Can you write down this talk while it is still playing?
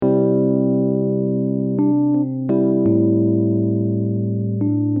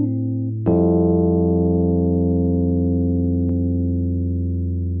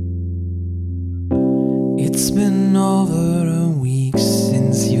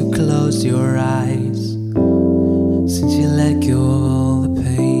closed your eyes, since you let go of all the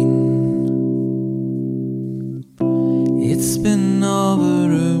pain. It's been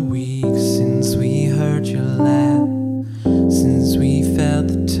over a week since we heard your laugh, since we felt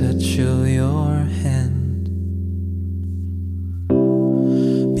the touch of your hand.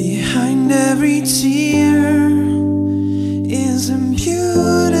 Behind every tear is a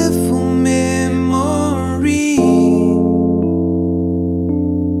beautiful memory.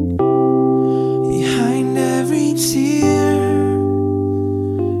 Behind every tear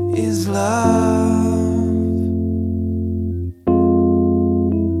is love.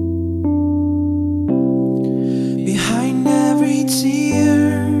 Behind every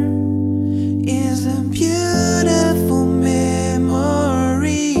tear is a beautiful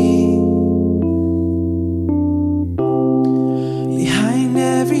memory. Behind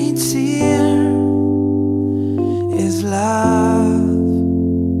every tear is love.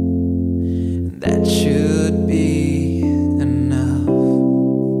 That should be enough.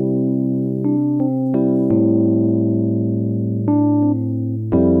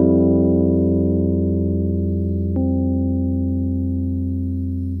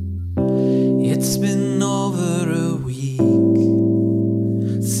 It's been over a week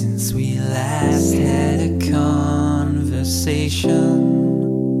since we last had a conversation.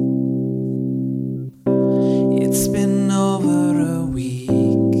 It's been over a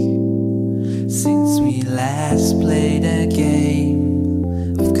week since we last played a game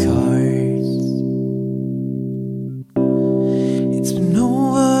of cards. It's been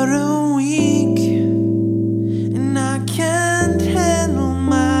over a week and I can't handle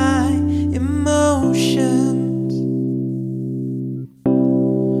my emotions,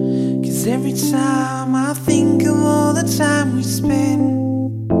 'cause every time I think of all the time we spent,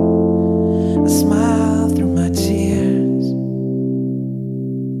 I smile through my tears,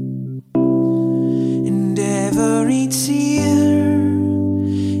 and every tear